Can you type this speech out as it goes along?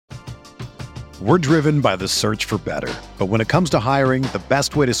We're driven by the search for better. But when it comes to hiring, the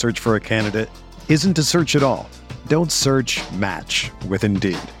best way to search for a candidate isn't to search at all. Don't search, match with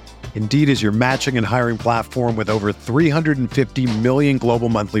Indeed. Indeed is your matching and hiring platform with over 350 million global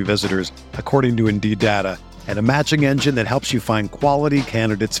monthly visitors, according to Indeed data, and a matching engine that helps you find quality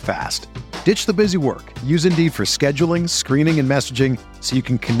candidates fast. Ditch the busy work. Use Indeed for scheduling, screening, and messaging so you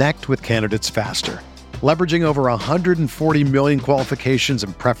can connect with candidates faster. Leveraging over 140 million qualifications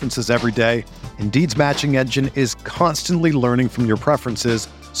and preferences every day, Indeed's matching engine is constantly learning from your preferences,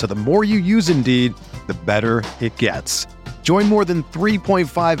 so the more you use Indeed, the better it gets. Join more than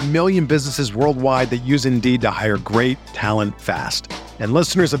 3.5 million businesses worldwide that use Indeed to hire great talent fast. And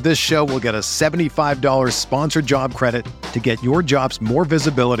listeners of this show will get a $75 sponsored job credit to get your jobs more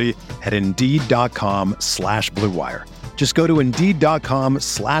visibility at Indeed.com/Blue Wire. Just go to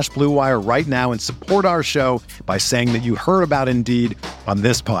Indeed.com/Blue Wire right now and support our show by saying that you heard about Indeed on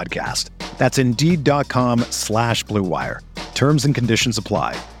this podcast. That's Indeed.com/Blue Wire. Terms and conditions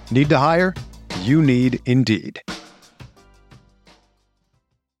apply. Need to hire? You need Indeed.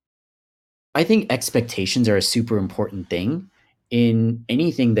 I think expectations are a super important thing in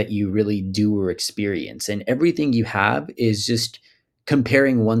anything that you really do or experience. And everything you have is just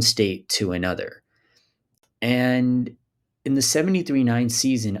comparing one state to another. And in the 73-9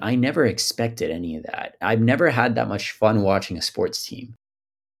 season, I never expected any of that. I've never had that much fun watching a sports team.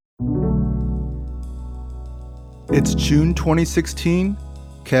 It's June 2016,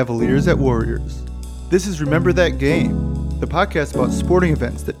 Cavaliers at Warriors. This is Remember That Game, the podcast about sporting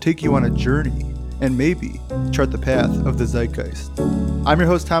events that take you on a journey and maybe chart the path of the zeitgeist. I'm your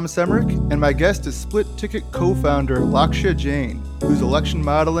host, Thomas Emmerich, and my guest is Split Ticket co-founder Lakshya Jain, whose election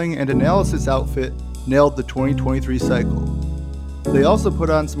modeling and analysis outfit nailed the 2023 cycle. They also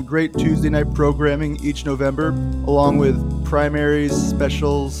put on some great Tuesday night programming each November, along with primaries,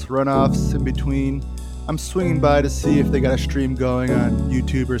 specials, runoffs in between. I'm swinging by to see if they got a stream going on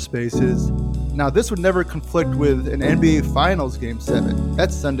YouTube or Spaces. Now, this would never conflict with an NBA Finals Game 7.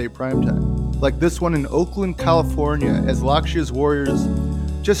 That's Sunday primetime. Like this one in Oakland, California, as Lakshya's Warriors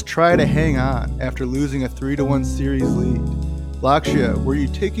just try to hang on after losing a 3-1 series lead. Lakshya, were you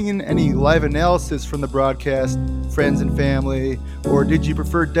taking in any live analysis from the broadcast, friends and family, or did you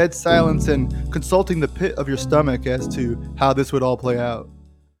prefer dead silence and consulting the pit of your stomach as to how this would all play out?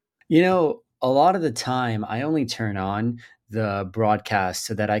 You know, a lot of the time I only turn on the broadcast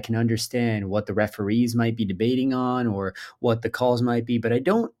so that I can understand what the referees might be debating on or what the calls might be, but I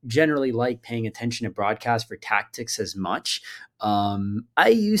don't generally like paying attention to broadcasts for tactics as much. I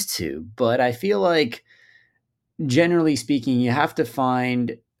used to, but I feel like generally speaking, you have to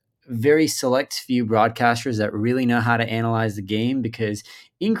find very select few broadcasters that really know how to analyze the game, because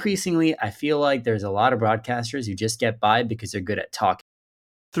increasingly I feel like there's a lot of broadcasters who just get by because they're good at talking.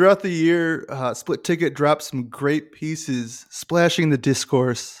 Throughout the year, Split Ticket dropped some great pieces splashing the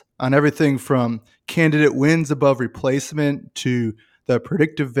discourse on everything from candidate wins above replacement to the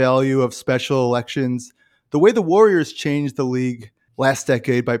predictive value of special elections, the way the Warriors changed the league last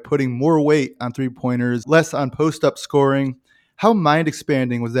decade by putting more weight on three-pointers, less on post-up scoring. How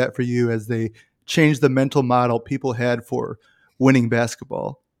mind-expanding was that for you as they changed the mental model people had for winning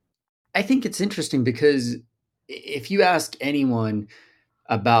basketball? I think it's interesting because if you ask anyone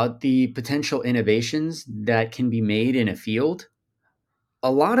about the potential innovations that can be made in a field, a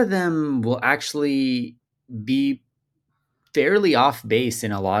lot of them will actually be fairly off base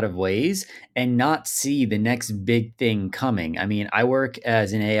in a lot of ways and not see the next big thing coming. I mean, I work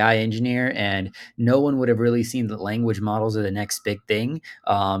as an AI engineer, and no one would have really seen the language models of the next big thing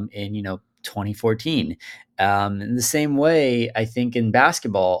in 2014. In the same way, I think in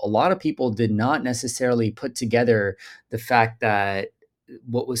basketball, a lot of people did not necessarily put together the fact that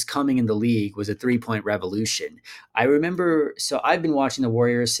what was coming in the league was a 3-point revolution. I remember, so I've been watching the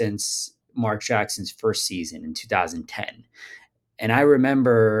Warriors since Mark Jackson's first season in 2010. And I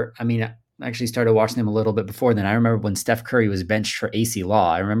remember, I actually started watching them a little bit before then. I remember when Steph Curry was benched for AC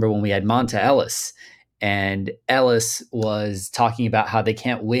Law. I remember when we had Monta Ellis, and Ellis was talking about how they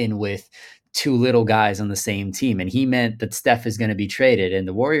can't win with two little guys on the same team. And he meant that Steph is going to be traded. And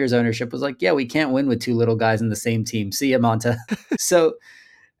the Warriors ownership was like, yeah, we can't win with two little guys on the same team. See ya, Monta. So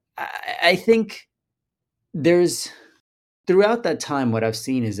I think throughout that time, what I've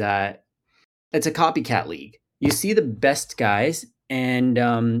seen is that it's a copycat league. You see the best guys and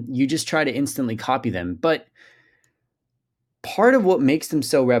you just try to instantly copy them. But part of what makes them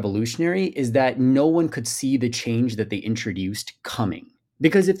so revolutionary is that no one could see the change that they introduced coming.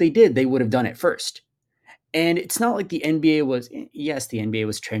 Because if they did, they would have done it first. And it's not like the NBA was, yes, the NBA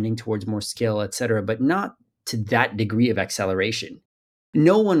was trending towards more skill, et cetera, but not to that degree of acceleration.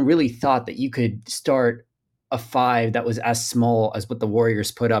 no one really thought that you could start a five that was as small as what the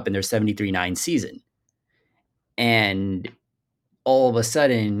Warriors put up in their 73-9 season. And all of a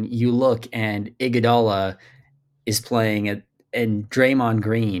sudden, you look and Iguodala is playing and Draymond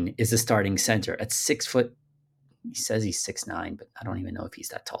Green is the starting center at 6 foot. He says he's 6'9", but I don't even know if he's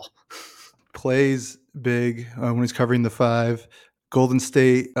that tall. Plays big when he's covering the five. Golden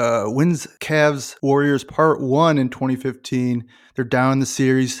State wins Cavs Warriors Part 1 in 2015. They're down in the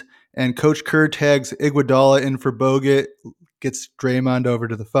series, and Coach Kerr tags Iguodala in for Bogut, gets Draymond over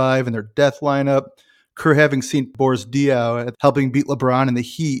to the five in their death lineup. Kerr having seen Boris Diaw helping beat LeBron in the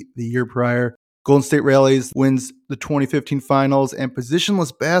Heat the year prior. Golden State rallies, wins the 2015 finals, and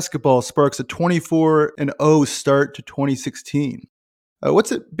positionless basketball sparks a 24-0 start to 2016.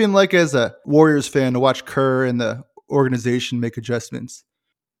 What's it been like as a Warriors fan to watch Kerr and the organization make adjustments?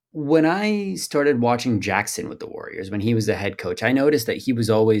 When I started watching Jackson with the Warriors, when he was the head coach, I noticed that he was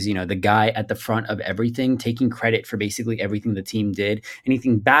always, the guy at the front of everything, taking credit for basically everything the team did.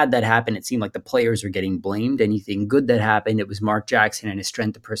 Anything bad that happened, it seemed like the players were getting blamed. Anything good that happened, it was Mark Jackson and his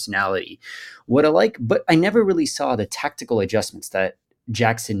strength of personality. But I never really saw the tactical adjustments that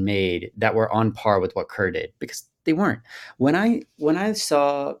Jackson made that were on par with what Kerr did, because they weren't. When I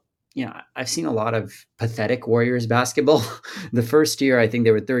saw, I've seen a lot of pathetic Warriors basketball. The first year, I think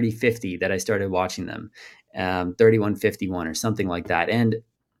they were 30-50 that I started watching them, 31-51 or something like that. And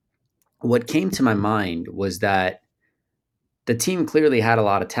what came to my mind was that the team clearly had a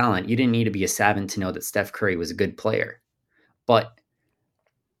lot of talent. You didn't need to be a savant to know that Steph Curry was a good player. But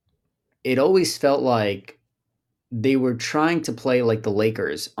it always felt like they were trying to play like the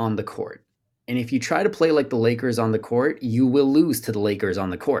Lakers on the court. And if you try to play like the Lakers on the court, you will lose to the Lakers on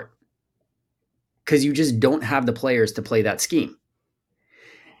the court, because you just don't have the players to play that scheme.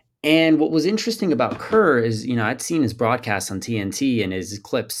 And what was interesting about Kerr is, I'd seen his broadcasts on TNT and his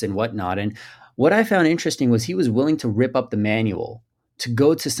clips and whatnot. And what I found interesting was he was willing to rip up the manual to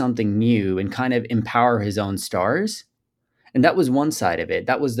go to something new and kind of empower his own stars. And that was one side of it.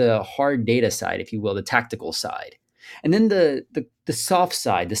 That was the hard data side, if you will, the tactical side. And then the soft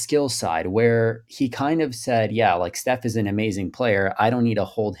side, the skill side, where he kind of said, yeah, like Steph is an amazing player. I don't need to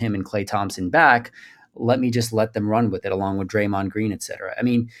hold him and Klay Thompson back. Let me just let them run with it along with Draymond Green, et cetera. I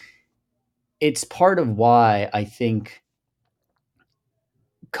mean, it's part of why I think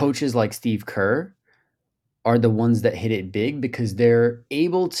coaches like Steve Kerr are the ones that hit it big, because they're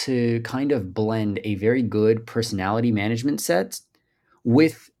able to kind of blend a very good personality management set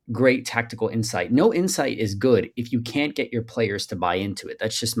with great tactical insight. No insight is good if you can't get your players to buy into it.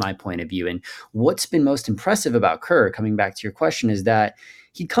 That's just my point of view. And what's been most impressive about Kerr, coming back to your question, is that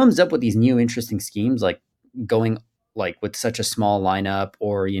he comes up with these new interesting schemes, like going like with such a small lineup,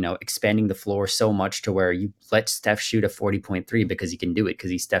 or, expanding the floor so much to where you let Steph shoot a 40-point three because he can do it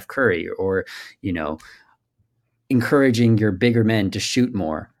because he's Steph Curry, or, encouraging your bigger men to shoot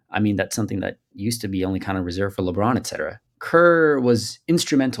more. I mean, that's something that used to be only kind of reserved for LeBron, et cetera. Kerr was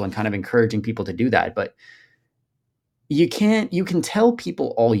instrumental in kind of encouraging people to do that, but you can tell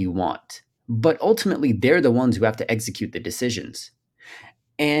people all you want, but ultimately they're the ones who have to execute the decisions.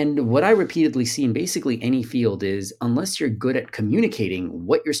 And what I repeatedly see in basically any field is, unless you're good at communicating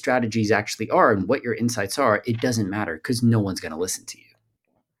what your strategies actually are and what your insights are, it doesn't matter, because no one's going to listen to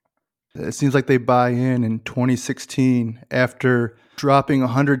you. It seems like they buy in 2016 after dropping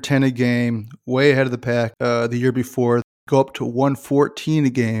 110 a game, way ahead of the pack the year before, go up to 114 a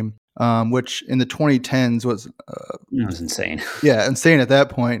game, which in the 2010s was It was insane. Yeah, insane at that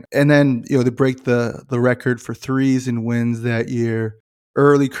point. And then, they break the record for threes and wins that year.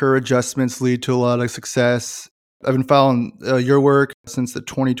 Early Kerr adjustments lead to a lot of success. I've been following your work since the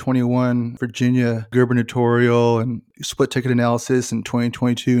 2021 Virginia gubernatorial and split ticket analysis in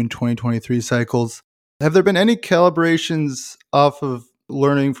 2022 and 2023 cycles. Have there been any calibrations off of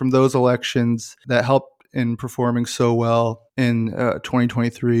learning from those elections that helped in performing so well in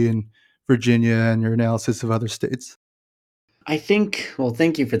 2023 in Virginia and your analysis of other states? I think, well,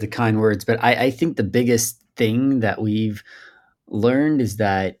 thank you for the kind words, but I think the biggest thing that we've learned is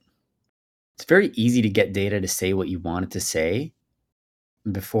that it's very easy to get data to say what you want it to say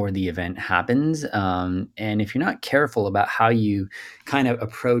before the event happens. And if you're not careful about how you kind of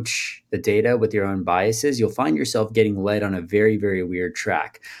approach the data with your own biases, you'll find yourself getting led on a very, very weird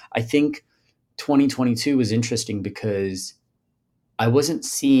track. I think 2022 was interesting because I wasn't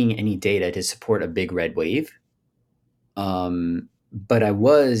seeing any data to support a big red wave. But I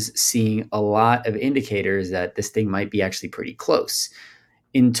was seeing a lot of indicators that this thing might be actually pretty close.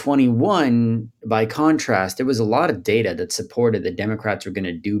 In 21, by contrast, there was a lot of data that supported the Democrats were going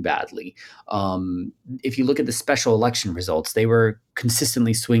to do badly. If you look at the special election results, they were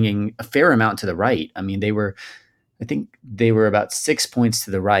consistently swinging a fair amount to the right. I mean, I think they were about 6 points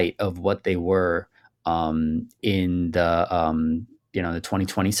to the right of what they were in the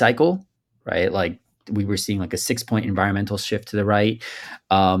 2020 cycle, right? Like we were seeing like a 6 point environmental shift to the right,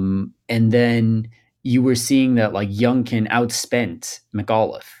 and then you were seeing that like Youngkin outspent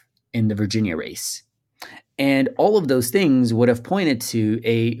McAuliffe in the Virginia race, and all of those things would have pointed to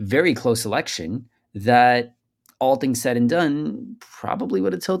a very close election that, all things said and done, probably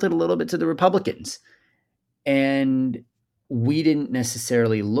would have tilted a little bit to the Republicans. And we didn't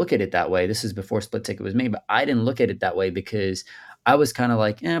necessarily look at it that way. This is before Split Ticket was made, but I didn't look at it that way because I was kind of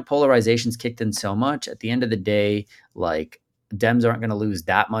like, polarization's kicked in so much. At the end of the day, like Dems aren't going to lose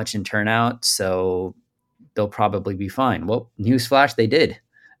that much in turnout, so they'll probably be fine. Well, newsflash, they did.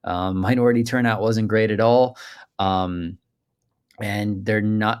 Minority turnout wasn't great at all. And they're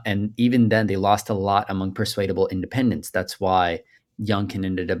not, and even then they lost a lot among persuadable independents. That's why Youngkin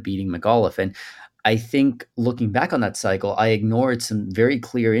ended up beating McAuliffe. And I think looking back on that cycle, I ignored some very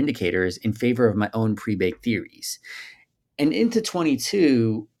clear indicators in favor of my own pre-baked theories. And into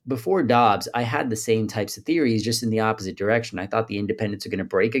 22, before Dobbs, I had the same types of theories, just in the opposite direction. I thought the independents are going to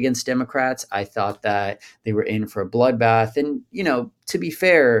break against Democrats. I thought that they were in for a bloodbath. And, to be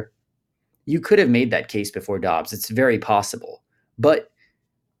fair, you could have made that case before Dobbs. It's very possible. But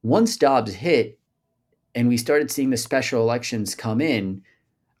once Dobbs hit and we started seeing the special elections come in,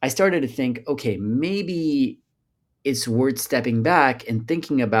 I started to think, okay, maybe it's worth stepping back and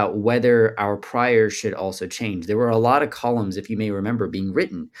thinking about whether our priors should also change. There were a lot of columns, if you may remember, being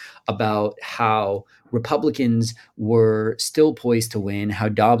written about how Republicans were still poised to win, how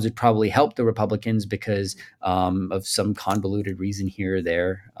Dobbs would probably help the Republicans because of some convoluted reason here or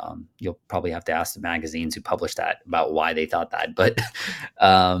there. You'll probably have to ask the magazines who published that about why they thought that. But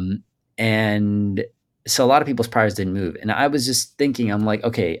and so a lot of people's priors didn't move. And I was just thinking, I'm like,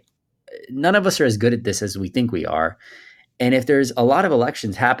 okay, none of us are as good at this as we think we are. And if there's a lot of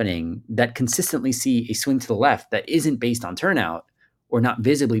elections happening that consistently see a swing to the left that isn't based on turnout or not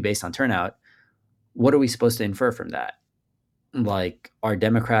visibly based on turnout, what are we supposed to infer from that? Like, are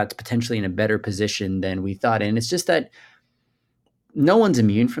Democrats potentially in a better position than we thought? And it's just that no one's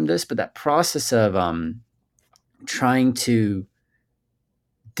immune from this, but that process of trying to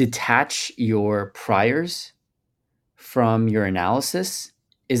detach your priors from your analysis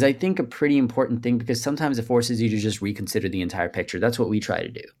is, I think, a pretty important thing because sometimes it forces you to just reconsider the entire picture. That's what we try to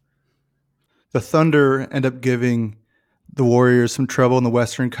do. The Thunder end up giving the Warriors some trouble in the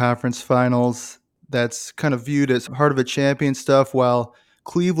Western Conference Finals. That's kind of viewed as heart of a champion stuff, while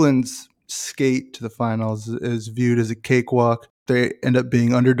Cleveland's skate to the finals is viewed as a cakewalk. They end up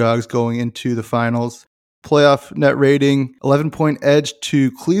being underdogs going into the finals. Playoff net rating, 11-point edge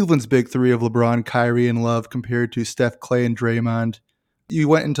to Cleveland's big three of LeBron, Kyrie, and Love compared to Steph, Clay, and Draymond. You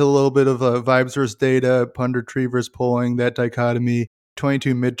went into a little bit of a vibes versus data, punditry versus polling, that dichotomy.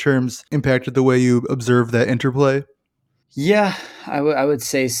 22 midterms impacted the way you observe that interplay? Yeah, I would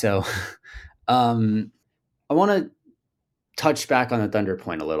say so. I want to touch back on the Thunder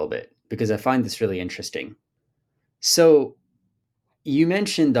point a little bit because I find this really interesting. So you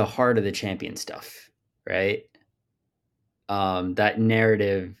mentioned the heart of the champion stuff, right? That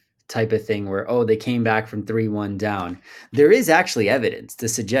narrative type of thing where, they came back from 3-1 down. There is actually evidence to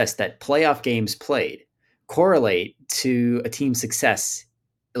suggest that playoff games played correlate to a team's success.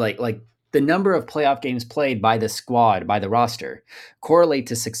 Like the number of playoff games played by the squad, by the roster, correlate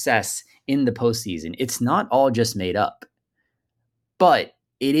to success in the postseason. It's not all just made up, but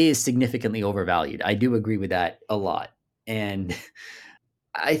it is significantly overvalued. I do agree with that a lot. And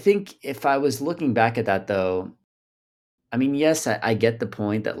I think if I was looking back at that, though, I mean, yes, I get the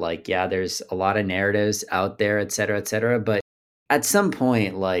point that, like, yeah, there's a lot of narratives out there, et cetera, et cetera. But at some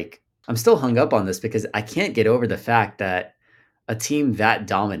point, like, I'm still hung up on this because I can't get over the fact that a team that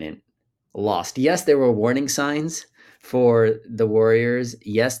dominant lost. Yes, there were warning signs for the Warriors.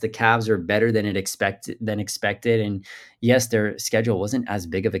 Yes, the Cavs are better than expected. And yes, their schedule wasn't as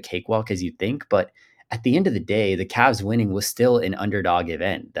big of a cakewalk as you think. But at the end of the day, the Cavs winning was still an underdog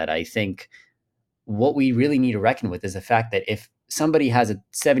event that I think what we really need to reckon with is the fact that if somebody has a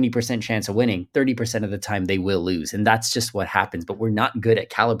 70% chance of winning, 30% of the time they will lose. And that's just what happens. But we're not good at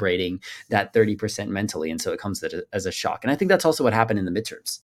calibrating that 30% mentally. And so it comes as a shock. And I think that's also what happened in the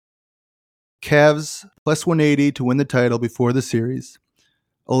midterms. Cavs plus 180 to win the title before the series.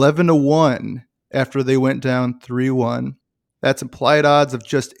 11-1 after they went down 3-1. That's implied odds of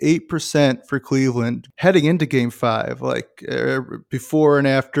just 8% for Cleveland heading into Game 5. Like before and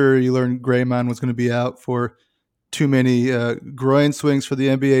after you learned Draymond was going to be out for too many groin swings for the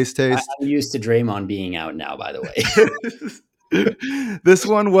NBA's taste. I'm used to Draymond being out now, by the way. This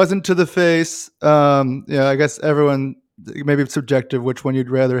one wasn't to the face. I guess everyone, maybe it's subjective which one you'd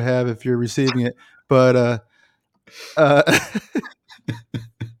rather have if you're receiving it. But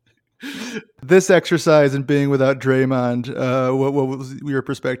this exercise in being without Draymond, what was your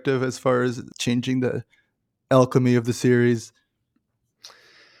perspective as far as changing the alchemy of the series?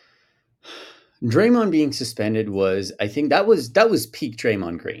 Draymond being suspended was, I think that was peak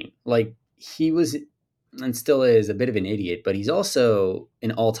Draymond Green. Like, he was and still is a bit of an idiot, but he's also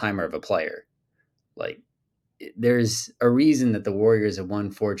an all-timer of a player. Like, there's a reason that the Warriors have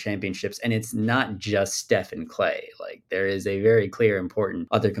won 4 championships, and it's not just Steph and Clay. Like, there is a very clear, important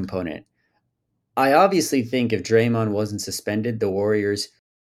other component. I obviously think if Draymond wasn't suspended, the Warriors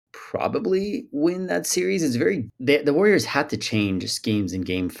probably win that series. The Warriors had to change schemes in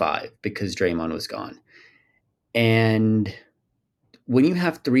Game 5 because Draymond was gone. And when you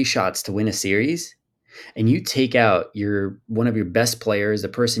have 3 shots to win a series and you take out one of your best players, the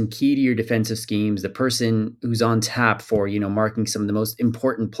person key to your defensive schemes, the person who's on tap for, marking some of the most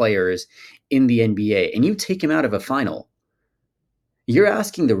important players in the NBA, and you take him out of a final, you're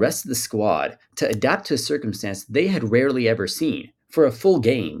asking the rest of the squad to adapt to a circumstance they had rarely ever seen for a full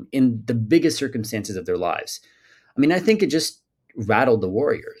game in the biggest circumstances of their lives. I mean, I think it just rattled the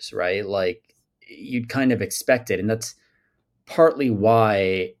Warriors, right? Like, you'd kind of expect it. And that's partly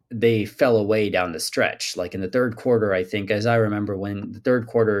why they fell away down the stretch. Like in the third quarter, I think, as I remember, when the third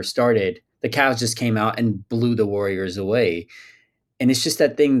quarter started, the Cavs just came out and blew the Warriors away. And it's just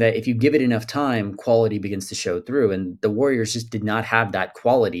that thing that if you give it enough time, quality begins to show through. And the Warriors just did not have that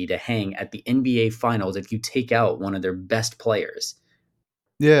quality to hang at the NBA Finals if you take out one of their best players.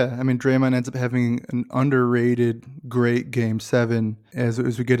 Yeah, I mean, Draymond ends up having an underrated great Game 7 as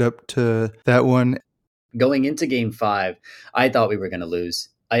we get up to that one. Going into Game 5, I thought we were going to lose.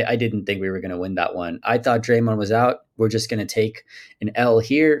 I didn't think we were going to win that one. I thought Draymond was out. We're just going to take an L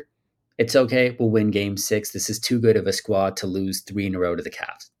here. It's okay. We'll win Game 6. This is too good of a squad to lose 3 in a row to the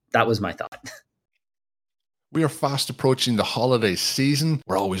Cavs. That was my thought. We are fast approaching the holiday season.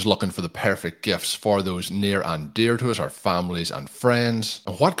 We're always looking for the perfect gifts for those near and dear to us, our families and friends.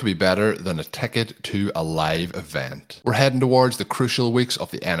 And what could be better than a ticket to a live event? We're heading towards the crucial weeks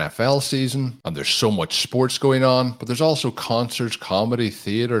of the NFL season, and there's so much sports going on, but there's also concerts, comedy,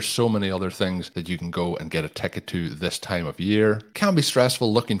 theater, so many other things that you can go and get a ticket to this time of year. It can be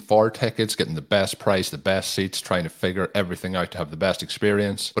stressful looking for tickets, getting the best price, the best seats, trying to figure everything out to have the best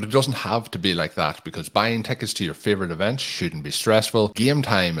experience. But it doesn't have to be like that, because buying tickets to your favorite events shouldn't be stressful. Game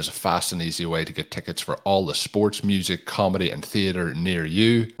Time is a fast and easy way to get tickets for all the sports, music, comedy and theatre near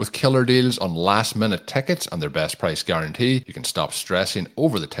you. With killer deals on last minute tickets and their best price guarantee, you can stop stressing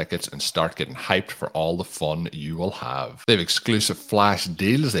over the tickets and start getting hyped for all the fun you will have. They have exclusive flash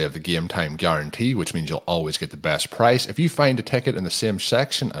deals. They have the Game Time guarantee, which means you'll always get the best price. If you find a ticket in the same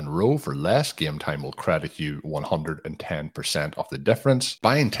section and row for less, Game Time will credit you 110% of the difference.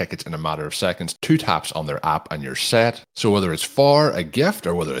 Buying tickets in a matter of seconds, 2 taps on their app and you're set. So whether it's for a gift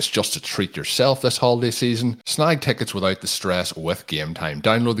or whether it's just to treat yourself this holiday season, snag tickets without the stress with Game Time.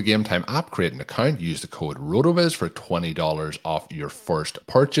 Download the Game Time app, create an account, use the code ROTOVIZ for $20 off your first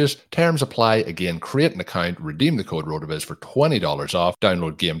purchase. Terms apply. Again, create an account, redeem the code ROTOVIZ for $20 off.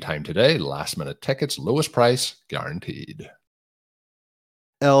 Download Game Time today. Last minute tickets, lowest price guaranteed.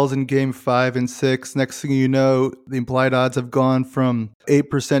 L's in Game 5 and 6. Next thing you know, the implied odds have gone from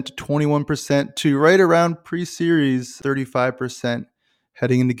 8% to 21% to right around pre-series 35%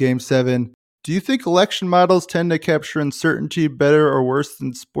 heading into Game 7. Do you think election models tend to capture uncertainty better or worse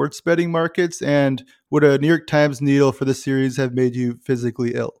than sports betting markets? And would a New York Times needle for the series have made you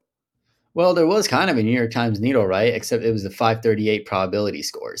physically ill? Well, there was kind of a New York Times needle, right? Except it was the 538 probability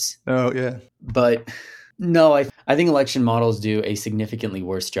scores. Oh, yeah. But no, I think election models do a significantly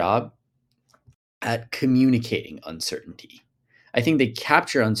worse job at communicating uncertainty. I think they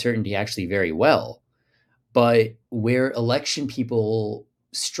capture uncertainty actually very well. But where election people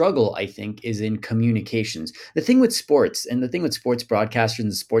struggle, I think, is in communications. The thing with sports and the thing with sports broadcasters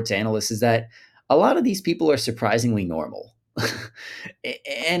and sports analysts is that a lot of these people are surprisingly normal.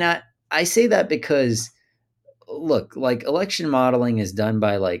 And I say that because, look, like, election modeling is done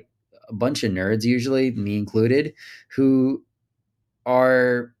by like a bunch of nerds, usually me included, who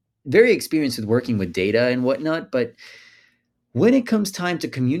are very experienced with working with data and whatnot. But when it comes time to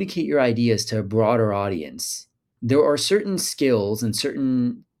communicate your ideas to a broader audience, there are certain skills and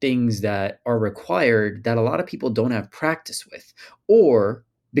certain things that are required that a lot of people don't have practice with, or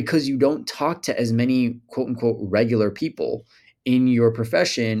because you don't talk to as many quote unquote regular people in your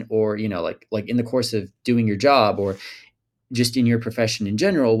profession, or like in the course of doing your job, or just in your profession in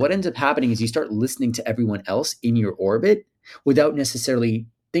general. What ends up happening is you start listening to everyone else in your orbit without necessarily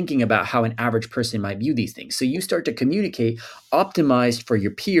thinking about how an average person might view these things. So you start to communicate optimized for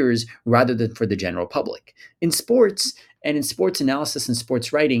your peers rather than for the general public. In sports and in sports analysis and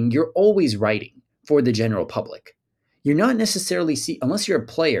sports writing, you're always writing for the general public. You're not necessarily unless you're a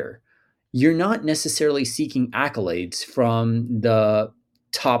player, you're not necessarily seeking accolades from the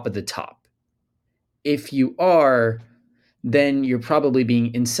top of the top. If you are, then you're probably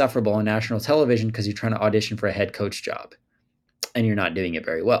being insufferable on national television because you're trying to audition for a head coach job and you're not doing it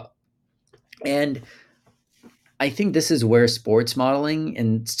very well. And I think this is where sports modeling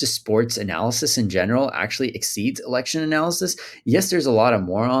and just sports analysis in general actually exceeds election analysis. Yes, there's a lot of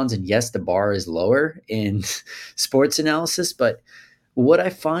morons, and yes, the bar is lower in sports analysis. But what I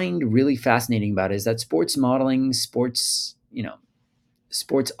find really fascinating about it is that sports modeling, sports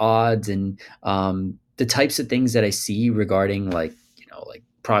odds, and the types of things that I see regarding like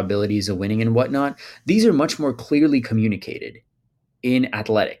probabilities of winning and whatnot, these are much more clearly communicated in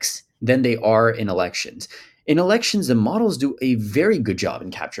athletics than they are in elections. In elections, the models do a very good job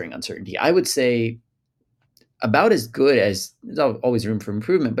in capturing uncertainty. I would say about as good as, there's always room for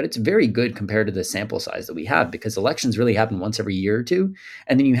improvement, but it's very good compared to the sample size that we have, because elections really happen once every year or two.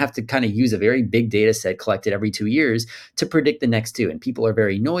 And then you have to kind of use a very big data set collected every 2 years to predict the next two. And people are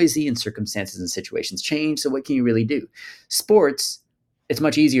very noisy and circumstances and situations change. So what can you really do? Sports, it's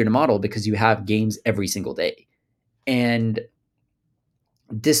much easier to model because you have games every single day. And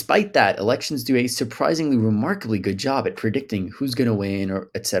despite that, elections do a surprisingly remarkably good job at predicting who's going to win, or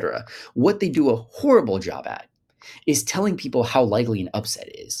etc. What they do a horrible job at is telling people how likely an upset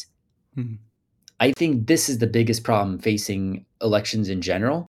is. Hmm. I think this is the biggest problem facing elections in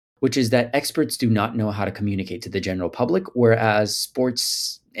general, which is that experts do not know how to communicate to the general public, whereas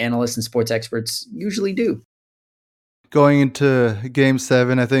sports analysts and sports experts usually do. Going into Game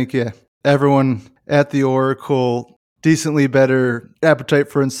 7, I think, everyone at the Oracle, decently better appetite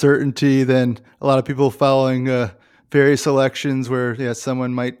for uncertainty than a lot of people following various elections where,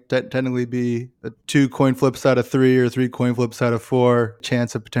 someone might technically be 2 coin flips out of 3 or 3 coin flips out of 4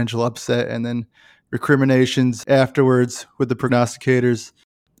 chance of potential upset, and then recriminations afterwards with the prognosticators.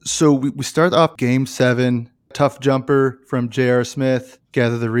 So we start off Game 7, tough jumper from J.R. Smith,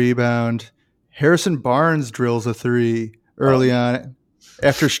 gather the rebound. Harrison Barnes drills a 3 early on.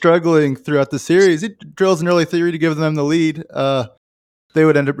 After struggling throughout the series, he drills an early 3 to give them the lead. They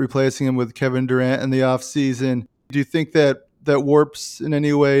would end up replacing him with Kevin Durant in the offseason. Do you think that warps in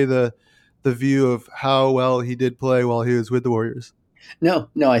any way the view of how well he did play while he was with the Warriors? No,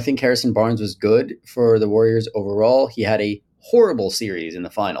 I think Harrison Barnes was good for the Warriors overall. He had a horrible series in the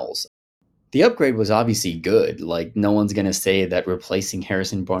finals. The upgrade was obviously good. Like, no one's going to say that replacing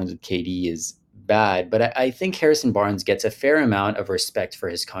Harrison Barnes with KD is bad, but I think Harrison Barnes gets a fair amount of respect for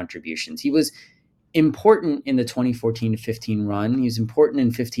his contributions. He was important in the 2014-15 run. He was important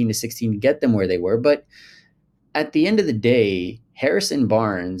in 15-16 to get them where they were. But at the end of the day, Harrison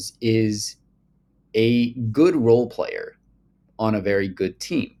Barnes is a good role player on a very good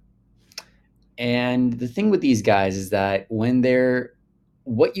team. And the thing with these guys is that when they're,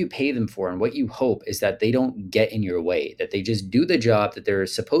 what you pay them for and what you hope is that they don't get in your way, that they just do the job that they're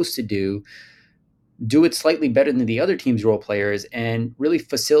supposed to do it slightly better than the other team's role players, and really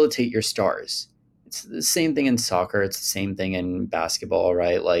facilitate your stars. It's the same thing in soccer. It's the same thing in basketball,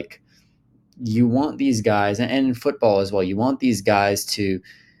 right? Like, you want these guys, and in football as well, you want these guys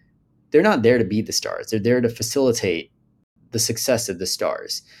they're not there to be the stars. They're there to facilitate the success of the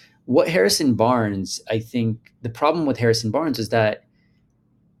stars. What Harrison Barnes, I think the problem with Harrison Barnes is that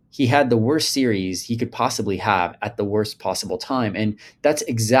he had the worst series he could possibly have at the worst possible time. And that's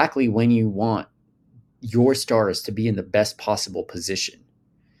exactly when you want your stars to be in the best possible position.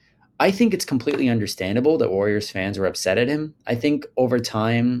 I think it's completely understandable that Warriors fans were upset at him. I think over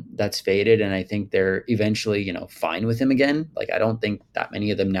time that's faded, and I think they're eventually, fine with him again. Like, I don't think that many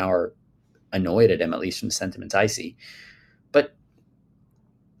of them now are annoyed at him, at least from the sentiments I see. But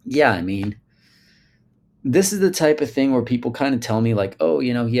yeah, I mean, this is the type of thing where people kind of tell me like, oh,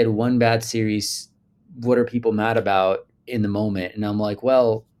 he had one bad series. What are people mad about in the moment? And I'm like,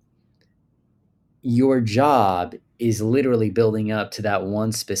 well, your job is literally building up to that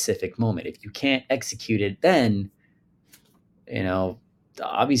one specific moment. If you can't execute it, then,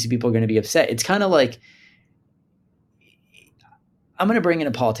 obviously people are going to be upset. It's kind of like, I'm going to bring in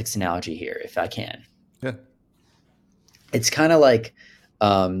a politics analogy here if I can. Yeah. It's kind of like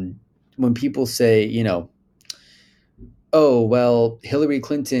When people say, oh, well, Hillary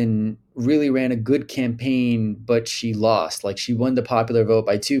Clinton really ran a good campaign, but she lost. Like, she won the popular vote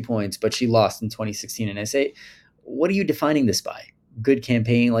by 2 points, but she lost in 2016. And I say, what are you defining this by? Good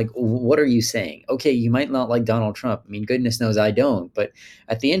campaign? Like, what are you saying? Okay, you might not like Donald Trump. I mean, goodness knows I don't. But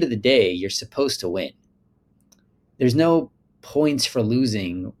at the end of the day, you're supposed to win. There's no points for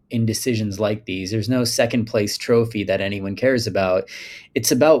losing in decisions like these. There's no second place trophy that anyone cares about.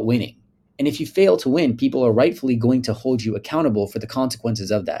 It's about winning. And if you fail to win, people are rightfully going to hold you accountable for the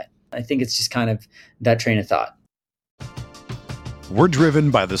consequences of that. I think it's just kind of that train of thought. We're driven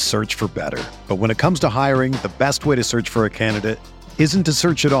by the search for better. But when it comes to hiring, the best way to search for a candidate isn't to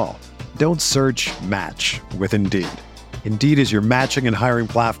search at all. Don't search, match with Indeed. Indeed is your matching and hiring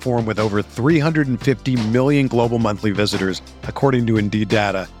platform with over 350 million global monthly visitors, according to Indeed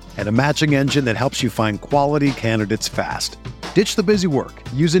data, and a matching engine that helps you find quality candidates fast. Ditch the busy work.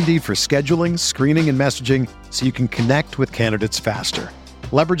 Use Indeed for scheduling, screening, and messaging so you can connect with candidates faster.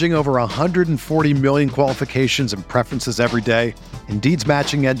 Leveraging over 140 million qualifications and preferences every day, Indeed's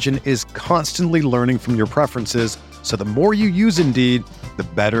matching engine is constantly learning from your preferences, so the more you use Indeed, the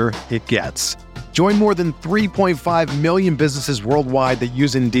better it gets. Join more than 3.5 million businesses worldwide that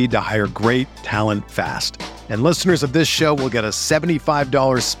use Indeed to hire great talent fast. And listeners of this show will get a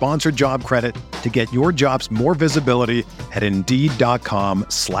 $75 sponsored job credit to get your jobs more visibility at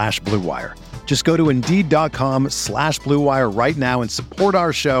Indeed.com/Blue Wire. Just go to Indeed.com/Blue Wire right now and support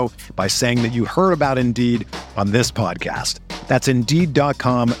our show by saying that you heard about Indeed on this podcast. That's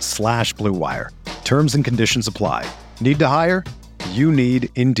Indeed.com/Blue Wire. Terms and conditions apply. Need to hire? You need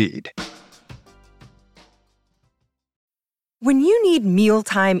Indeed. When you need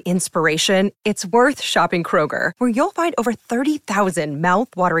mealtime inspiration, it's worth shopping Kroger, where you'll find over 30,000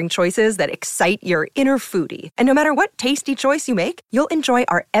 mouth-watering choices that excite your inner foodie. And no matter what tasty choice you make, you'll enjoy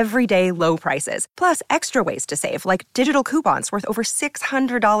our everyday low prices, plus extra ways to save, like digital coupons worth over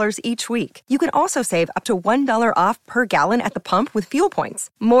 $600 each week. You can also save up to $1 off per gallon at the pump with fuel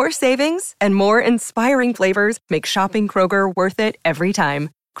points. More savings and more inspiring flavors make shopping Kroger worth it every time.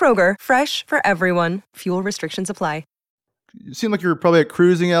 Kroger, fresh for everyone. Fuel restrictions apply. You seem like you're probably at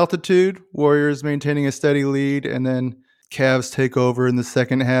cruising altitude. Warriors maintaining a steady lead, and then Cavs take over in the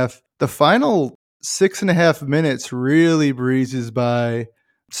second half. The final 6.5 minutes really breezes by.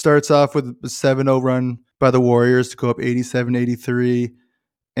 Starts off with a 7-0 run by the Warriors to go up 87-83.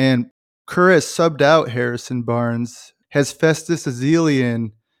 And Kerr has subbed out Harrison Barnes, has Festus Ezeli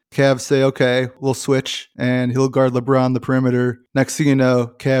in. Cavs say, okay, we'll switch, and he'll guard LeBron the perimeter. Next thing you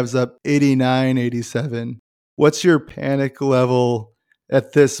know, Cavs up 89-87. What's your panic level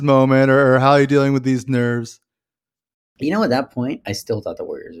at this moment, or how are you dealing with these nerves? At that point, I still thought the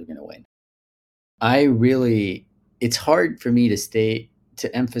Warriors were going to win. It's hard for me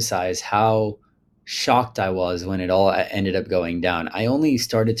to emphasize how shocked I was when it all ended up going down. I only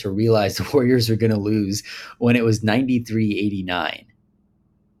started to realize the Warriors were going to lose when it was 93-89.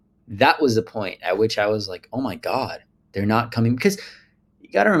 That was the point at which I was like, oh my God, they're not coming. Because you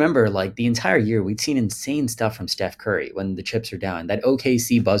got to remember, like, the entire year, we'd seen insane stuff from Steph Curry when the chips are down. That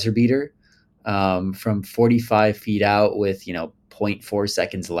OKC buzzer beater from 45 feet out with, 0.4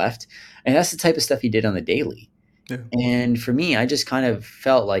 seconds left. And that's the type of stuff he did on the daily. Yeah. And for me, I just kind of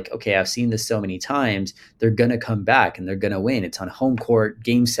felt like, okay, I've seen this so many times. They're going to come back and they're going to win. It's on home court,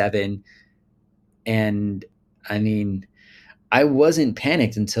 game 7. And I mean, I wasn't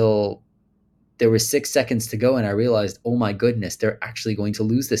panicked until there were 6 seconds to go, and I realized, oh my goodness, they're actually going to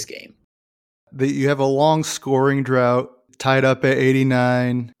lose this game. You have a long scoring drought, tied up at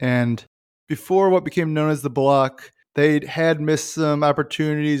 89, and before what became known as the block, they had missed some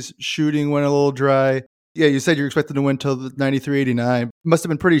opportunities. Shooting went a little dry. Yeah, you said you're expected to win till the 93-89. Must have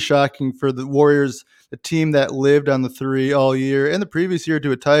been pretty shocking for the Warriors, the team that lived on the three all year and the previous year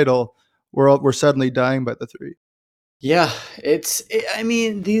to a title. We're suddenly dying by the three. Yeah,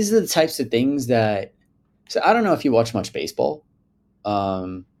 these are the types of things that, so I don't know if you watch much baseball,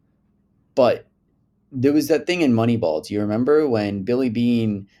 but there was that thing in Moneyball. Do you remember when Billy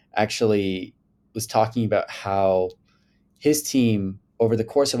Beane actually was talking about how his team over the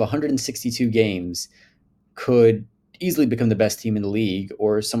course of 162 games could easily become the best team in the league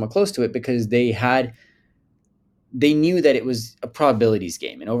or somewhat close to it because they knew that it was a probabilities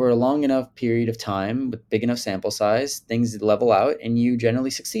game, and over a long enough period of time with big enough sample size, things level out and you generally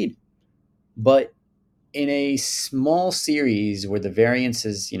succeed. But in a small series where the variance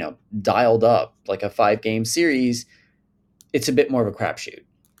is, dialed up like a 5-game series, it's a bit more of a crapshoot.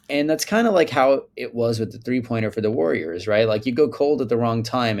 And that's kind of like how it was with the 3-pointer for the Warriors, right? Like, you go cold at the wrong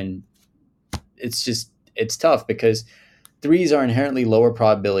time and it's tough because threes are inherently lower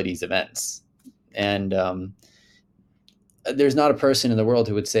probabilities events. And there's not a person in the world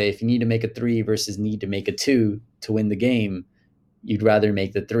who would say if you need to make a three versus need to make a two to win the game, you'd rather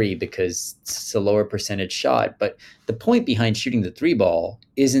make the three because it's a lower percentage shot. But the point behind shooting the three ball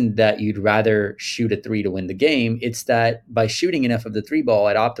isn't that you'd rather shoot a three to win the game. It's that by shooting enough of the three ball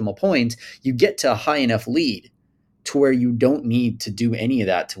at optimal points, you get to a high enough lead to where you don't need to do any of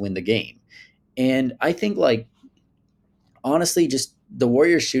that to win the game. And I think, like, honestly, just the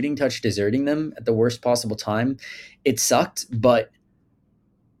Warriors shooting touch deserting them at the worst possible time, it sucked, but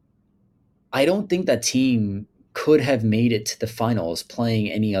I don't think that team could have made it to the finals playing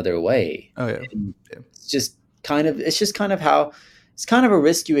any other way. Oh yeah. And it's just kind of how it's kind of a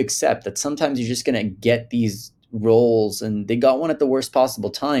risk you accept that sometimes you're just going to get these roles, and they got one at the worst possible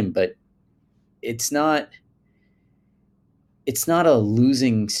time, but it's not a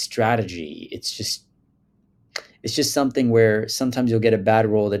losing strategy. It's just something where sometimes you'll get a bad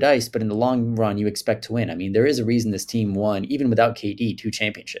roll of the dice, but in the long run, you expect to win. I mean, there is a reason this team won, even without KD, 2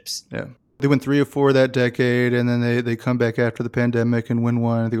 championships. Yeah. They went 3 of 4 that decade, and then they come back after the pandemic and win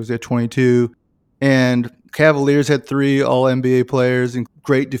one. I think it was at 22. And Cavaliers had 3 All-NBA players and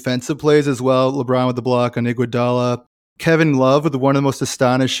great defensive plays as well. LeBron with the block on Iguodala. Kevin Love with one of the most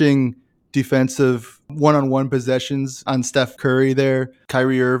astonishing defensive one-on-one possessions on Steph Curry there.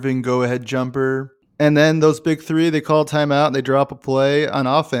 Kyrie Irving go-ahead jumper. And then those big 3, they call timeout and they drop a play on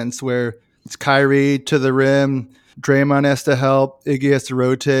offense where it's Kyrie to the rim. Draymond has to help. Iggy has to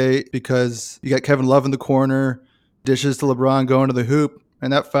rotate because you got Kevin Love in the corner. Dishes to LeBron going to the hoop.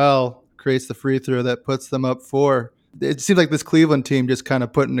 And that foul creates the free throw that puts them up 4. It seems like this Cleveland team just kind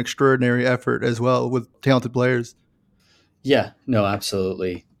of put an extraordinary effort as well with talented players. Yeah, no,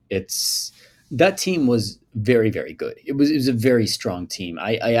 absolutely. That team was very, very good. It was a very strong team.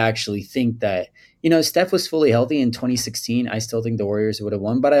 I actually think that, Steph was fully healthy in 2016. I still think the Warriors would have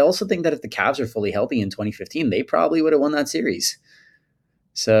won, but I also think that if the Cavs were fully healthy in 2015, they probably would have won that series.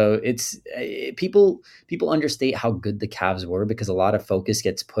 So people understate how good the Cavs were because a lot of focus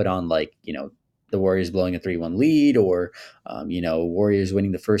gets put on, like, the Warriors blowing a 3-1 lead, or Warriors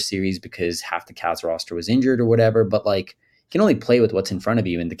winning the first series because half the Cavs roster was injured or whatever. But, like, you can only play with what's in front of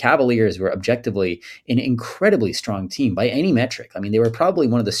you. And the Cavaliers were objectively an incredibly strong team by any metric. I mean, they were probably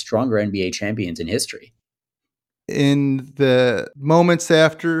one of the stronger NBA champions in history. In the moments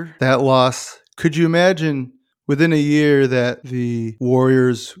after that loss, could you imagine within a year that the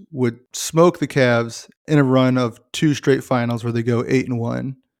Warriors would smoke the Cavs in a run of 2 straight finals where they go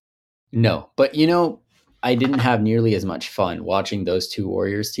 8-1? No, but I didn't have nearly as much fun watching those 2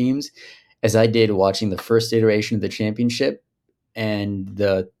 Warriors teams as I did watching the first iteration of the championship and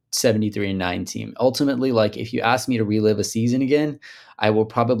the 73-9 team. Ultimately, like, if you ask me to relive a season again, I will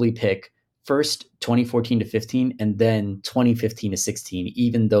probably pick first 2014 to 15 and then 2015 to 16,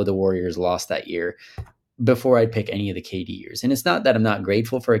 even though the Warriors lost that year, before I'd pick any of the KD years. And it's not that I'm not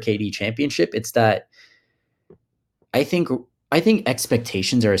grateful for a KD championship. It's that I think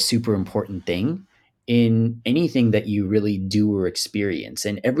expectations are a super important thing in anything that you really do or experience.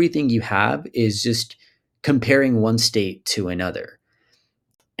 And everything you have is just comparing one state to another.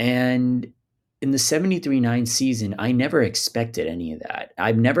 And in the 73-9 season, I never expected any of that.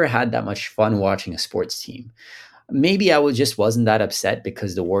 I've never had that much fun watching a sports team. Maybe I just wasn't that upset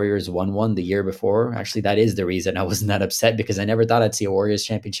because the Warriors won one the year before. Actually, that is the reason I wasn't that upset, because I never thought I'd see a Warriors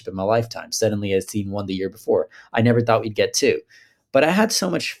championship in my lifetime. Suddenly I'd seen one the year before. I never thought we'd get 2. But I had so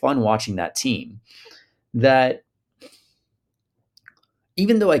much fun watching that team that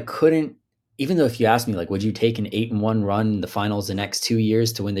even though if you asked me, like, would you take an 8-1 run in the finals the next 2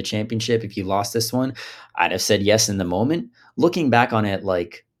 years to win the championship if you lost this one? I'd have said yes in the moment. Looking back on it,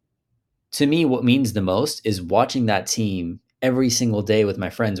 like, to me, what means the most is watching that team every single day with my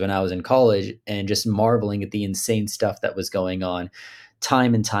friends when I was in college and just marveling at the insane stuff that was going on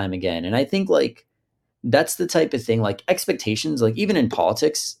time and time again. And I think, like, that's the type of thing, like, expectations, like, even in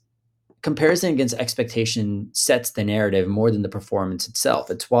politics, comparison against expectation sets the narrative more than the performance itself.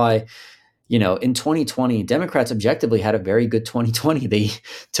 It's why, in 2020, Democrats objectively had a very good 2020. They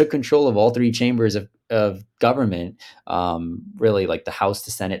took control of all 3 chambers of government, really, like the House,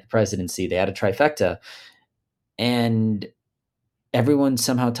 the Senate, the presidency. They had a trifecta. And everyone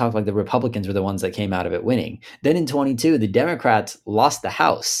somehow talked like the Republicans were the ones that came out of it winning. Then in 22, the Democrats lost the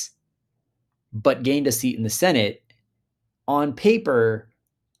House, but gained a seat in the Senate. On paper,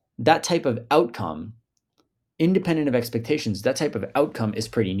 that type of outcome, independent of expectations, that type of outcome is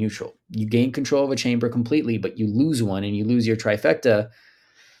pretty neutral. You gain control of a chamber completely, but you lose one and you lose your trifecta.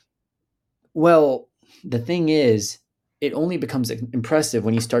 Well, the thing is, it only becomes impressive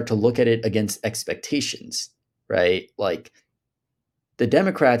when you start to look at it against expectations, right? Like, the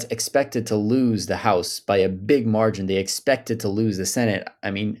Democrats expected to lose the House by a big margin. They expected to lose the Senate.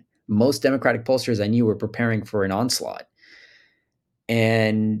 I mean, most Democratic pollsters I knew were preparing for an onslaught.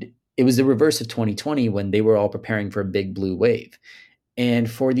 And it was the reverse of 2020 when they were all preparing for a big blue wave. And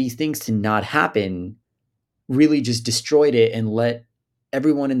for these things to not happen really just destroyed it and let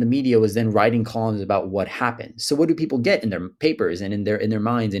everyone in the media was then writing columns about what happened. So what do people get in their papers and in their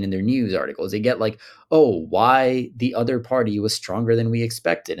minds and in their news articles? They get like, oh, why the other party was stronger than we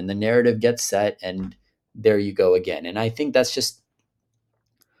expected. And the narrative gets set and there you go again. And I think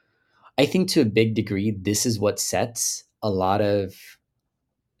to a big degree, this is what sets a lot of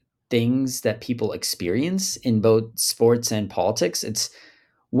things that people experience in both sports and politics. It's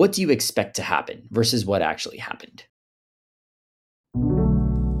what do you expect to happen versus what actually happened.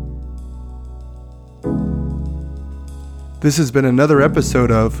 This has been another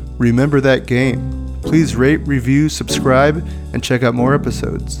episode of Remember That Game. Please rate, review, subscribe, and check out more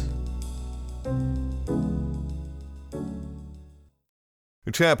episodes.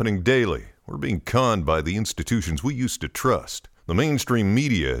 It's happening daily. We're being conned by the institutions we used to trust. The mainstream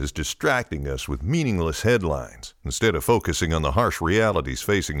media is distracting us with meaningless headlines instead of focusing on the harsh realities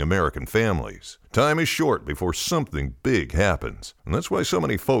facing American families. Time is short before something big happens, and that's why so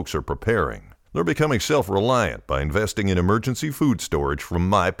many folks are preparing. They're becoming self-reliant by investing in emergency food storage from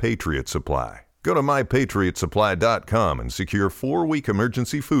My Patriot Supply. Go to MyPatriotSupply.com and secure 4-week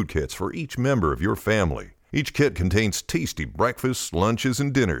emergency food kits for each member of your family. Each kit contains tasty breakfasts, lunches,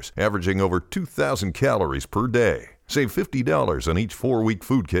 and dinners, averaging over 2,000 calories per day. Save $50 on each 4-week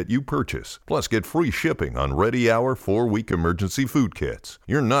food kit you purchase. Plus, get free shipping on Ready Hour 4-week emergency food kits.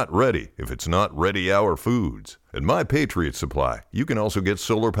 You're not ready if it's not Ready Hour Foods. At My Patriot Supply, you can also get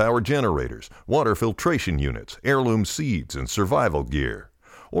solar power generators, water filtration units, heirloom seeds, and survival gear.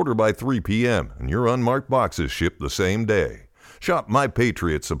 Order by 3 p.m. and your unmarked boxes ship the same day. Shop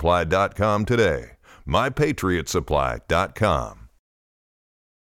MyPatriotSupply.com today. MyPatriotSupply.com.